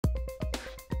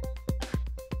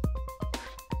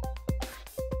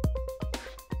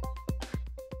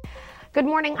Good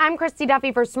morning. I'm Christy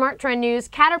Duffy for Smart Trend News.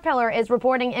 Caterpillar is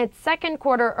reporting its second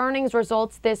quarter earnings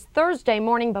results this Thursday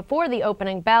morning before the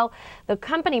opening bell. The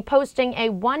company posting a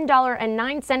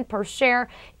 $1.09 per share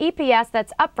EPS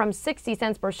that's up from 60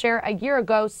 cents per share a year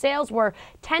ago. Sales were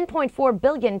 $10.4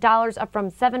 billion, up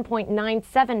from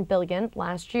 $7.97 billion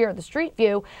last year. The street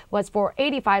view was for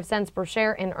 85 cents per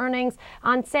share in earnings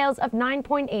on sales of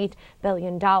 $9.8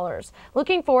 billion.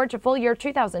 Looking forward to full year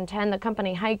 2010, the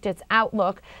company hiked its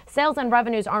outlook. Sales and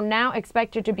revenues are now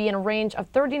expected to be in a range of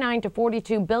 $39 to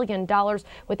 $42 billion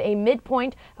with a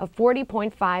midpoint of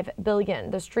 $40.5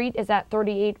 billion. The street is at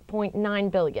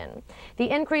 $38.9 billion. The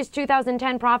increased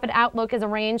 2010 profit outlook is a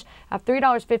range of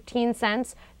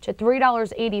 $3.15 to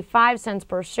 $3.85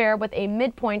 per share with a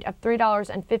midpoint of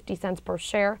 $3.50 per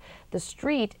share. The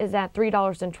street is at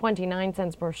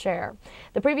 $3.29 per share.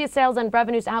 The previous sales and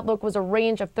revenues outlook was a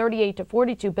range of $38 to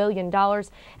 $42 billion,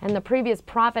 and the previous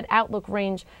profit outlook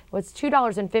range was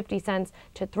 $2.50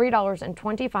 to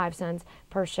 $3.25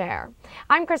 per share.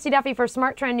 I'm Christy Duffy for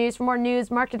Smart Trend News. For more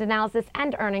news, market analysis,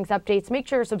 and earnings updates, make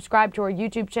sure to subscribe to our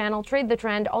YouTube channel, Trade the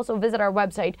Trend. Also visit our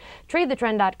website,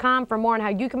 tradethetrend.com, for more on how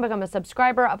you can become a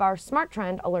subscriber of our Smart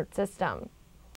Trend alert system.